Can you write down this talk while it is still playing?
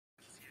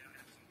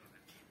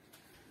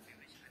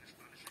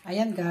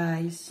Ayan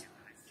guys,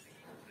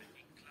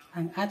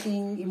 ang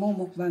ating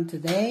imumukbang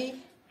today,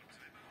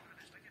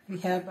 we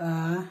have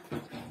a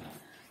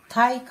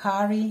Thai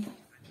curry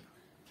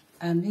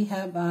and we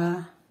have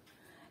a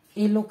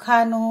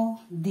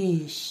Ilokano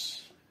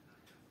dish.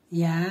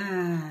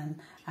 Yan,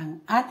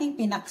 ang ating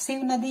pinaksiw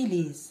na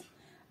dilis.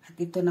 At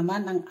ito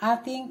naman ang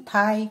ating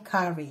Thai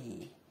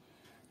curry.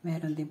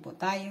 Meron din po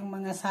tayong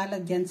mga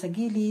salad dyan sa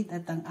gilid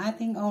at ang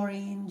ating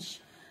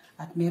orange.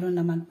 At meron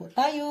naman po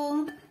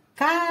tayong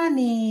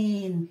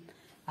kanin.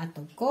 At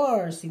of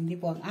course, hindi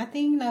po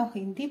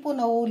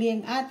nahuli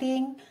ang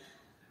ating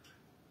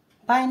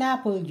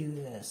pineapple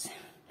juice.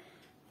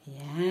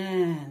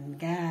 Yan,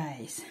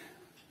 guys.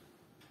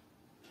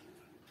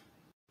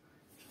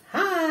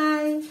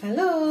 Hi!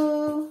 Hello!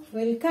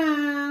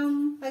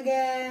 Welcome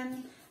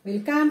again!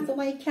 Welcome to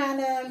my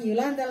channel,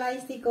 Yolanda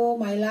Laistico,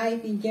 My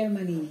Life in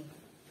Germany.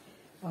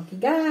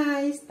 Okay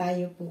guys,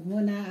 tayo po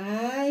muna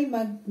ay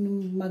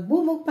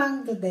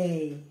magbumukbang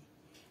today.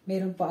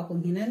 Meron po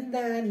akong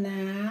hinanda na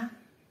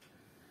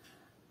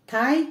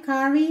Thai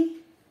curry.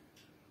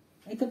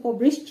 Ito po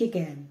breast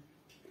chicken.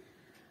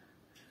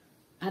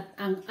 At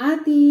ang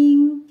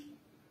ating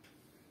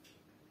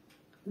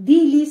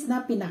dilis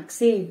na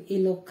pinaksiw,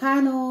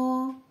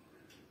 Ilokano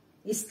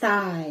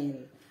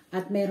style.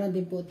 At meron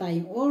din po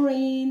tayong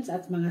orange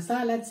at mga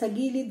salad sa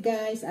gilid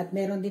guys. At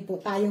meron din po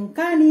tayong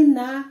kanin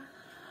na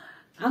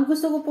ang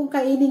gusto ko pong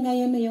kainin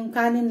ngayon yung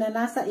kanin na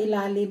nasa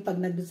ilalim. Pag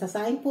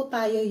nagsasaing po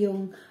tayo,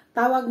 yung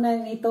tawag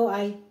na ito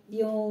ay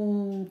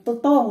yung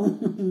tutong.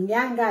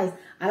 Yan guys.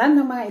 Alam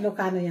ng mga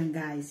Ilokano yan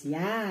guys.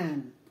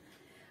 Yan.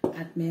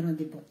 At meron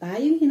din po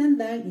tayong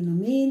hinandang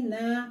inumin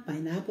na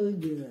pineapple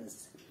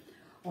juice.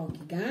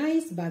 Okay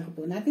guys, bago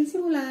po natin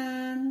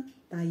simulan,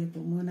 tayo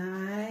po muna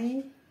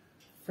ay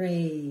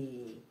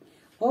pray.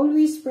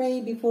 Always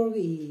pray before we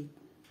eat.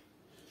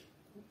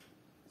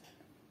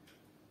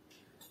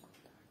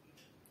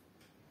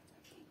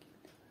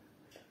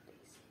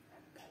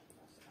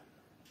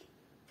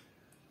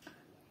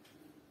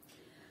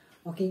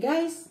 Okay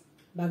guys,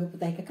 bago po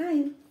tayo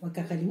kakain, huwag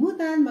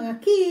kakalimutan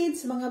mga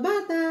kids, mga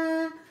bata,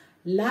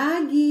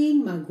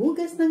 laging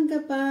maghugas ng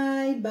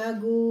kamay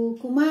bago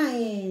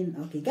kumain.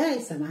 Okay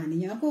guys, samahan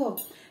niyo ako.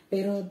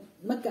 Pero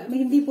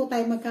hindi po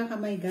tayo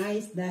magkakamay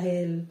guys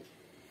dahil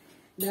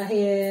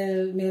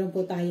meron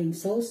po tayong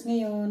sauce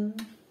ngayon.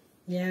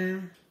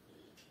 Yeah.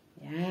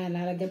 Yan,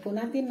 lalagyan po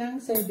natin ng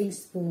serving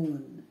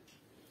spoon.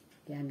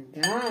 Yan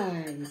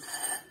guys.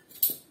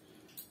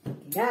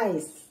 Okay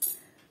guys.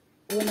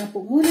 Una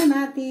po muna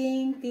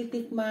nating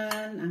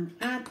titikman ang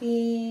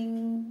ating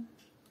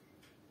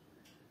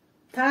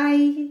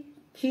Thai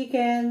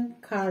chicken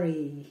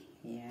curry.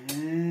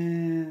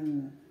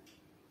 Yan.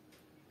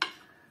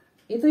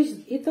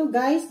 Ito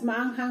guys,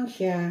 maanghang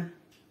siya.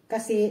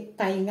 Kasi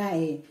Thai nga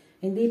eh.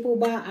 Hindi po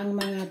ba ang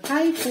mga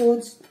Thai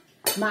foods,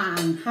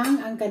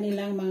 maanghang ang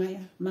kanilang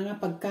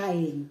mga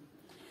pagkain.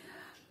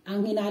 Ang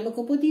hinalo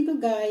ko po dito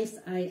guys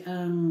ay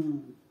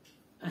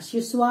as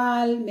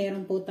usual,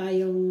 meron po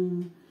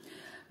tayong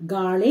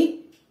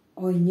garlic,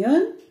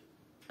 onion,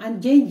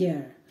 and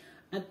ginger.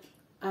 At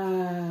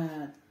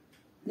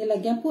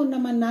nilagyan po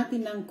naman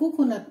natin ng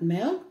coconut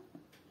milk.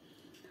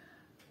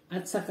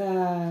 At saka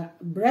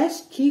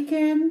breast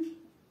chicken.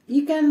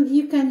 You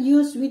can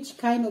use which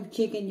kind of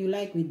chicken you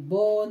like with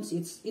bones.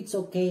 It's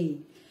okay.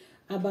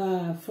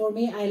 Aba, for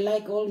me, I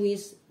like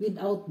always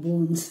without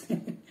bones.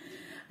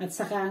 At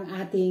saka ang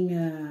ating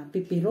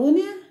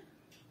pepperoni,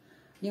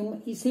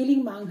 yung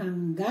siling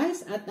maanghang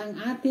guys, at ang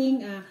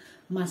ating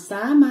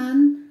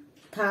Massaman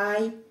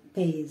Thai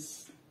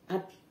paste.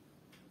 At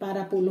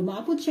para po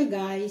lumapot siya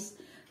guys,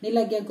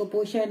 nilagyan ko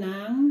po siya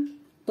ng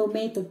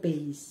tomato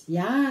paste.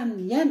 Yan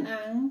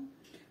ang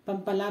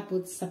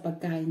pampalapot sa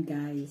pagkain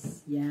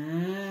guys.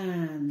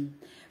 Yan.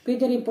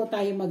 Pwede rin po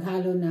tayo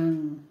maghalo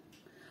ng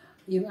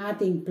yung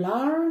ating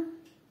flour.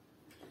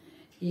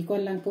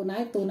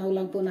 Tunaw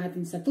lang po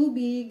natin sa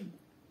tubig.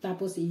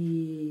 Tapos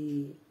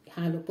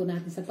ihalo po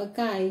natin sa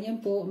pagkain. Yan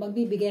po,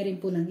 magbibigay rin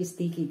po ng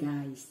sticky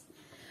guys.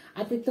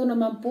 At ito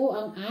naman po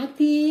ang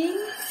ating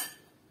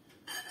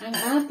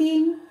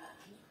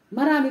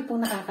marami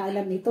pong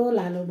nakakaalam ito,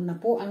 lalo na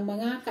po ang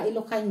mga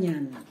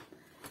ka-Ilokanyan.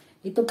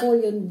 Ito po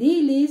yung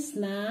dilis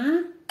na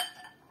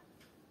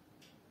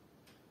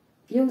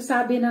yung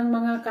sabi ng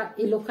mga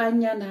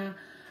ka-Ilokanya na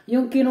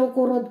yung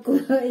kinukurod ko,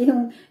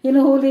 yung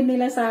hinuhuli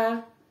nila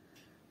sa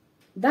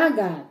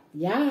dagat.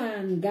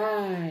 Yan,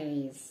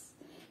 guys.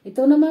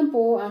 Ito naman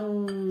po,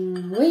 ang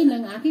way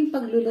ng aking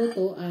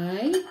pagluluto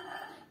ay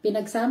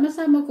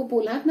pinagsama-sama ko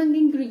po lahat ng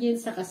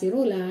ingredients sa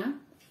kasirula.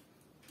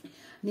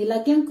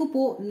 Nilagyan ko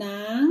po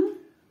ng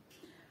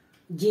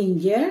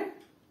ginger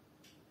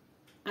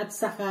at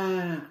saka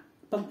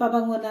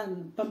pampabango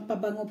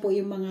po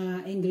yung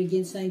mga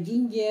ingredients ng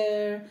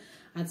ginger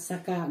at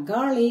saka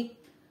garlic,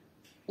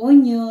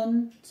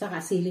 onion,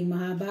 saka siling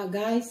mahaba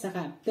guys,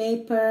 saka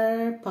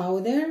pepper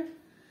powder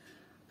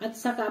at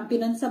saka ang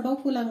pinansabaw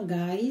ko lang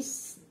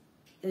guys,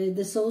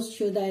 the sauce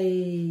should I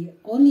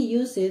only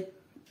use it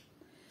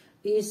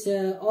is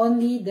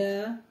only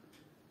the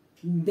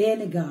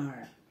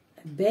vinegar.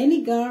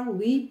 Vinegar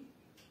with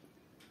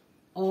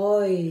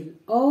oil.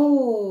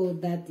 Oh,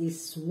 that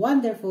is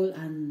wonderful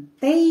and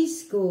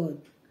tastes good.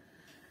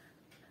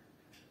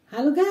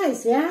 Hello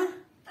guys, yeah?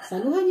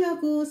 Saluhan niyo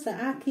ako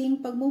sa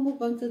aking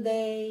pagmumukbang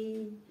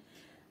today.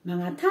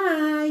 Mga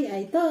Thai,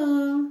 ay ito.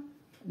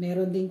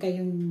 Meron din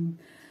kayong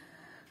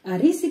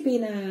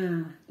recipe na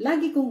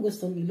lagi kong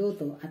gustong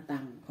iluto. At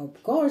of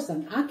course,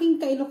 ang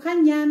aking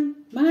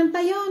kailokanyan, mga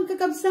tayon,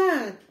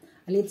 kakabsat.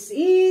 Let's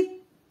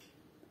eat.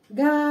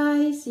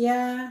 Guys,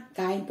 yeah,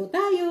 kain po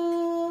tayo.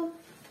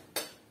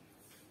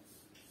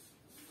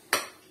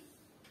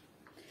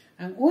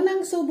 Ang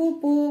unang subo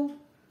po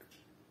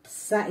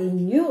sa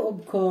inyo,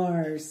 of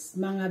course,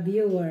 mga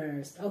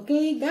viewers.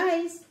 Okay,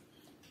 guys?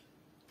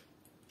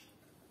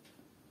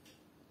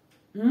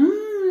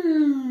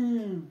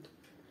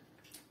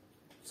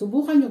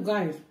 Subukan nyo,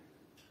 guys.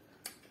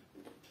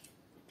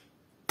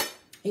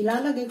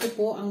 Ilalagay ko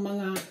po ang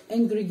mga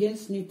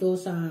ingredients nito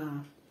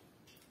sa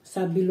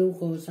below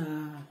ko, sa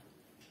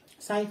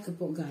site ko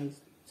po, guys.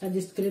 Sa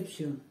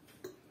description.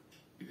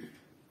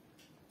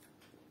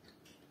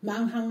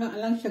 Maanghang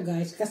lang siya,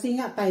 guys. Kasi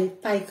nga,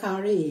 Thai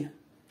curry.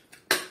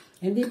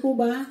 Hindi po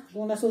ba,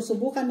 kung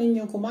nasusubukan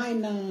ninyong kumain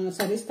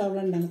sa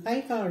restaurant ng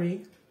Thai curry,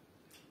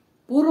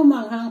 puro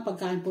maanghang ang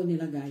pagkain po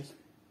nila, guys.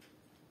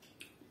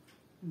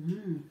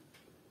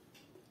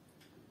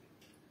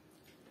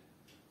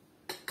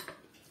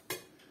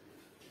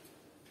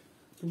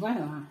 Diba,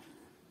 ah?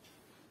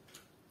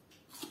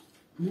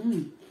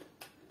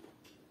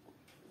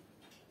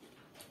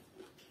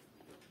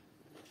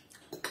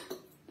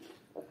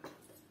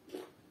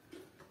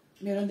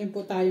 Meron din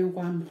po tayong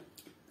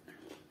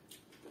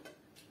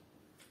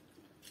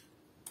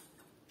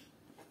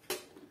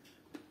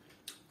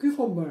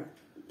cucumber.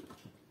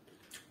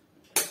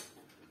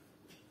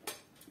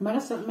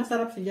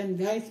 Masarap siya dyan,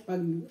 guys.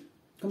 Pag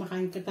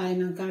kumakain ka tayo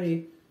ng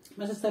curry,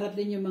 masasarap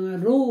din yung mga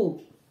raw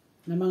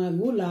na mga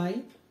gulay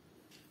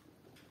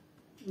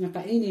na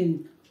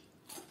kainin.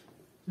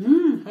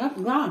 Harap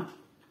ga.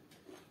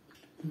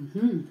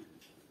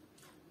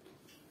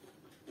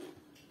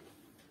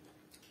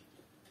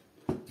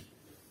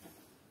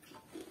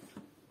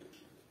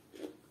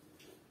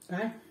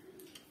 Okay.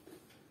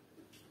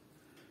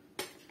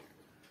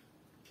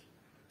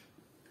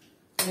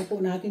 Kaya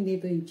po natin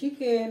dito yung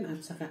chicken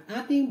at saka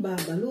ating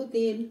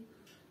babalutin.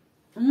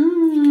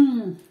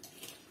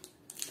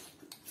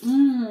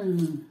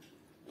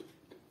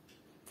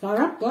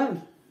 Sarap,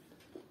 guys.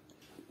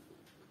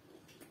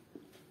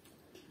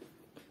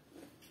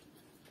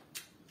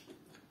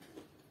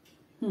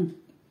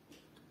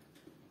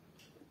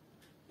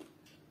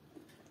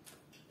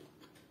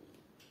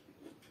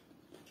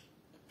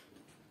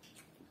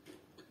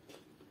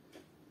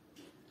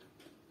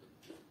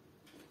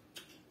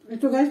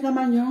 Ito, guys,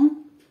 naman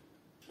yung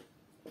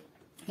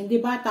hindi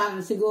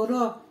bata,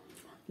 siguro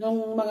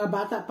nung mga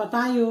bata pa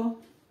tayo,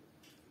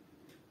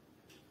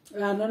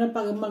 lalo na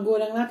pag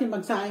magulang natin,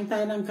 magsaing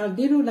tayo ng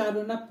kaldero,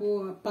 lalo na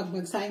po pag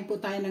magsaing po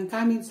tayo ng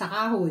kanin sa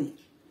kahoy.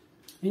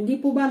 Hindi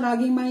po ba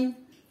laging may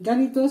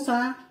ganito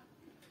sa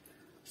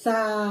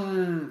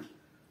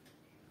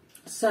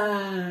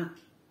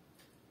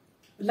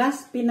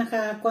last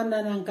pinakakuan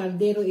ng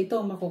kaldero, ito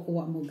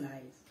makukuha mo,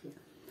 guys.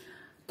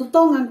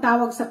 Tutong ang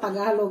tawag sa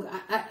Tagalog.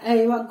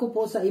 Ewan ko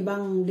po sa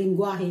ibang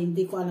lingwahe.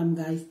 Hindi ko alam,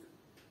 guys.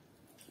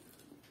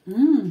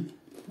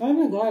 Oh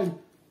my God.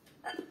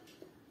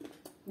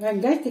 Ngayon,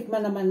 guys,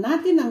 tikman naman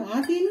natin ang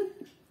ating.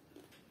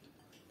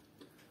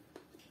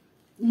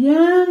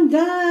 Yan,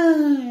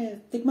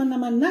 guys. Tikman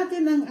naman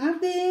natin ang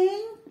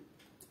ating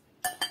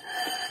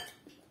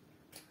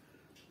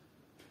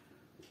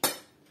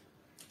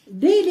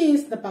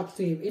Dilis na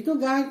paksiw. Ito,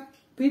 guys,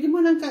 pwede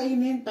mo nang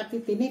kainin, pati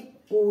tinik.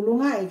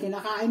 Ulo nga,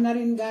 kinakain na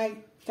rin, guys.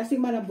 Kasi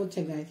malambot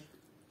siya, guys.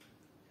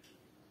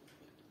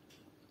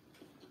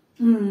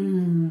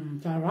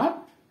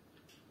 Sarap.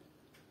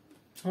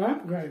 Sarap,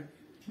 guys.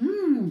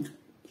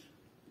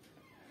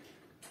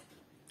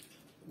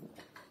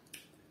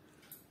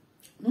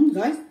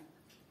 Guys.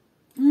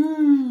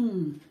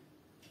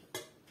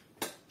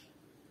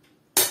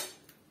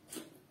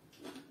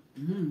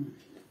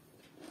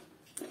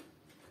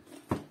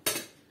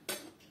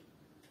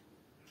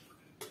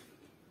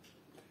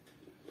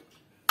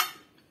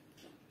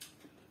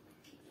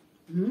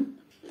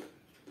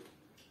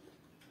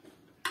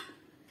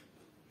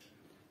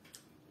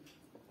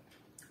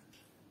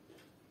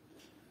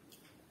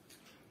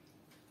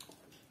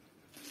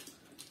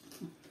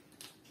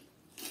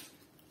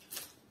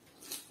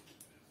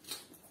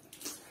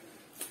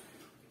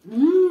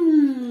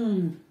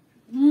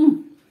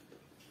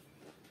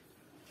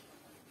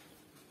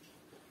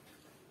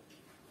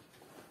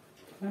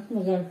 Mas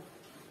magal.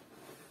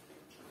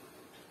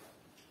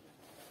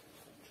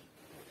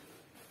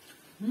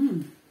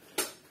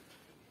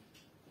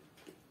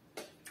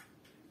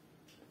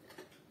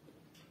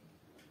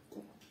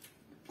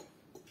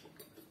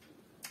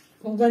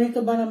 Kung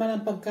ganito ba naman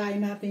ang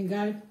pagkain natin,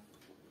 guys,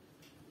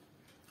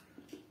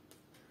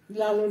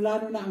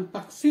 lalo-lalo na ang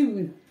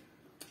paksiw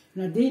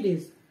na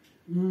dilis.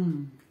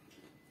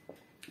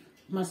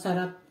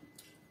 Masarap.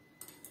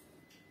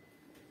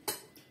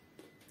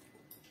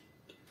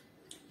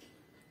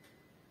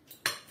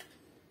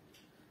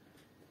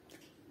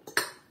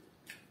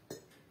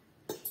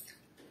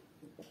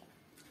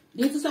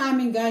 Dito sa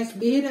amin guys,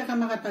 bihira ka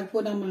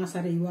makatagpo ng mga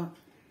sariwa.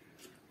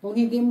 Kung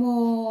hindi mo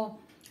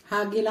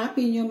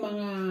hagilapin yung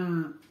mga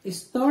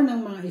store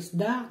ng mga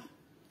isda,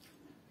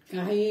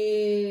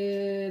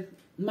 kahit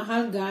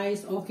mahal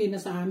guys, okay na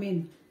sa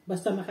amin.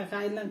 Basta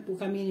makakain lang po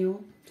kami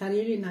yung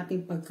sarili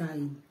nating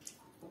pagkain.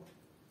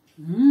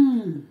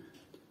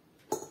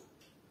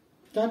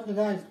 Sarap na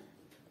guys.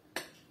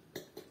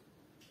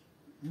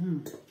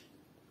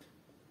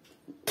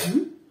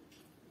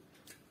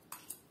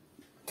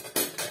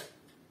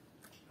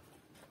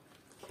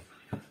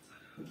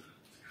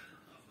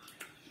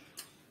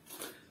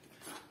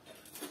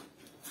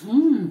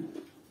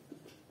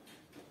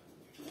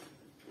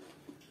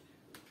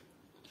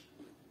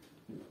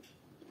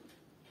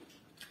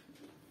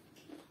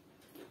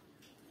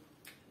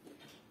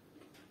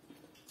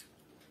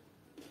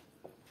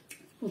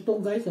 Ito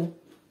guys, oh.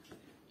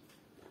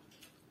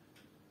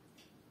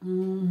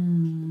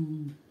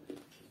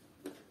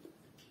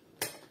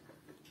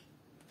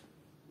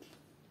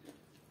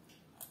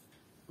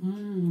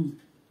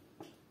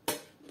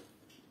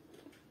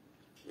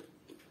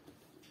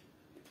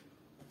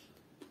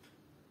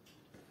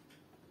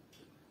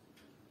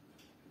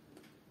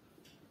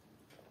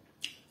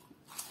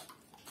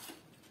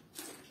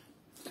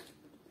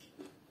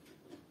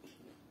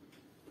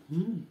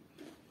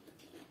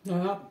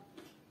 Sarap.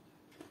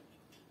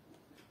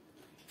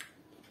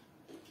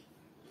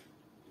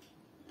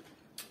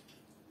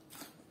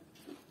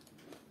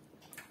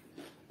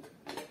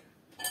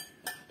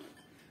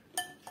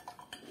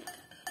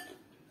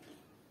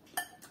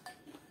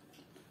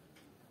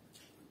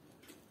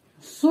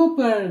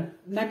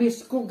 Super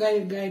nabis ko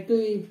gay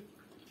ito'y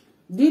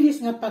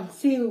dilis nga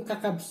pagsiw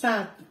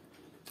kakabsat.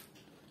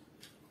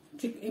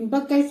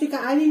 Imbag kay si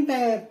kaaling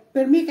tayo,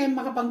 permi kay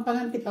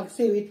makapangpangan ti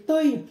pagsiw.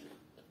 Ito'y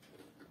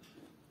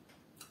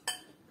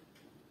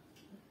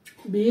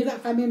bihira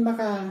kami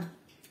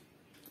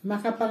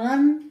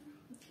makapangan.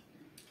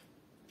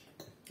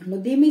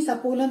 Magdimi sa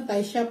pulan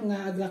tayo shop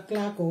nga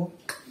aglakla ko.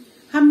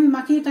 Kami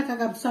makita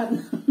kakabsat.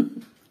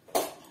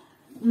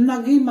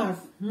 Nagimas.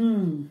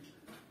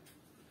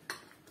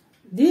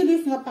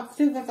 Dilis nga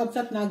paksiw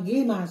kakabsat na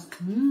gimas.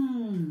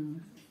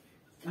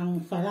 Ang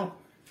sarap.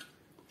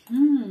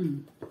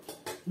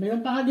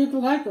 Meron pa nga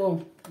dito guys,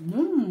 oh.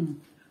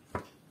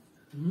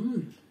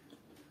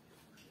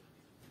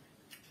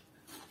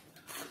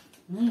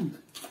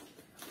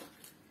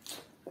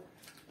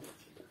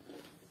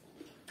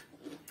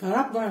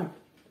 Sarap ba?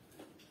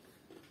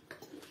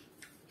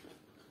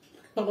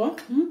 Ako?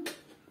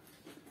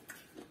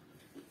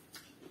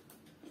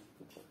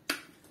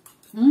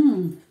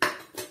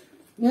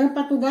 Meron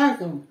pa ito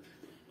guys, oh.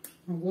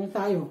 Magkuha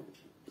tayo.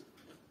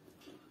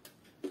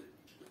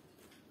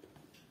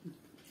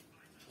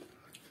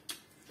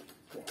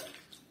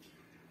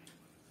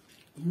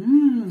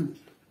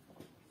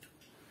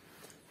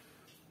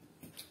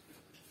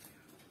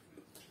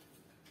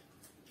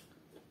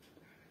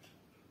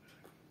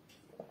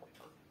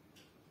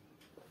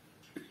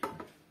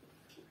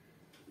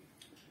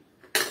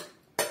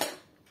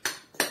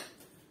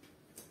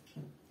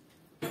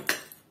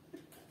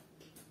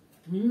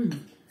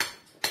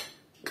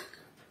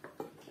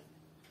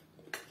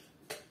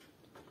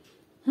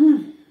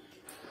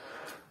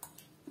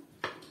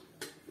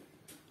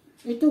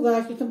 Ito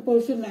guys, itong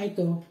portion na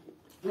ito,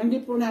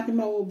 hindi po natin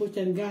mauubos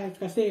yan guys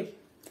kasi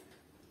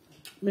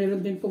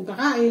meron din pong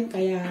kakain,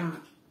 kaya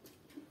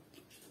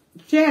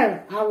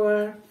share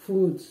our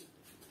foods.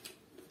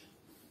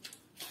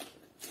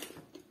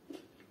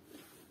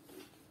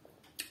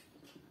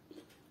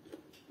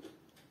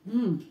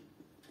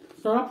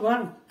 Sarap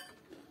lang.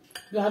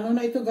 Gano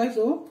na ito guys,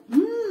 oh.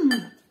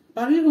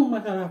 Parirong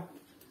masarap.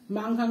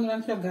 Maanghang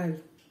lang siya guys.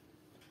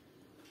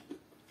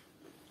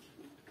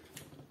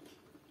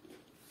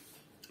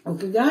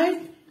 Okay guys,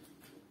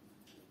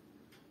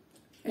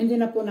 hindi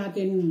na po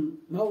natin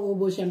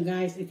mauubos yan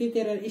guys.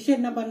 I-share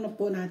naman na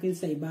po natin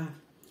sa iba.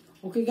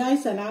 Okay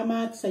guys,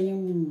 salamat sa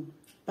yung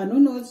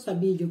panunod sa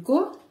video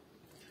ko.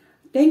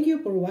 Thank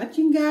you for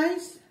watching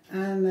guys.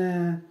 And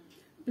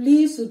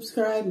please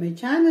subscribe my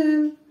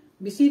channel.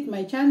 Visit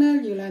my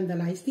channel, Yolanda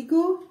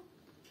Laistico.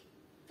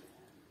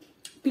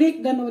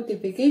 Click the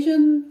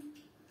notification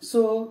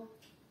so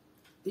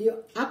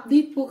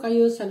update po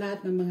kayo sa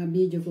lahat ng mga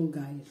video ko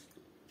guys.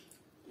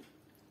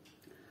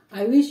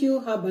 I wish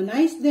you have a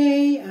nice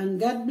day and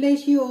God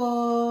bless you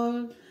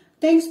all.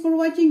 Thanks for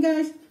watching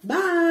guys.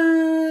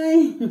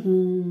 Bye!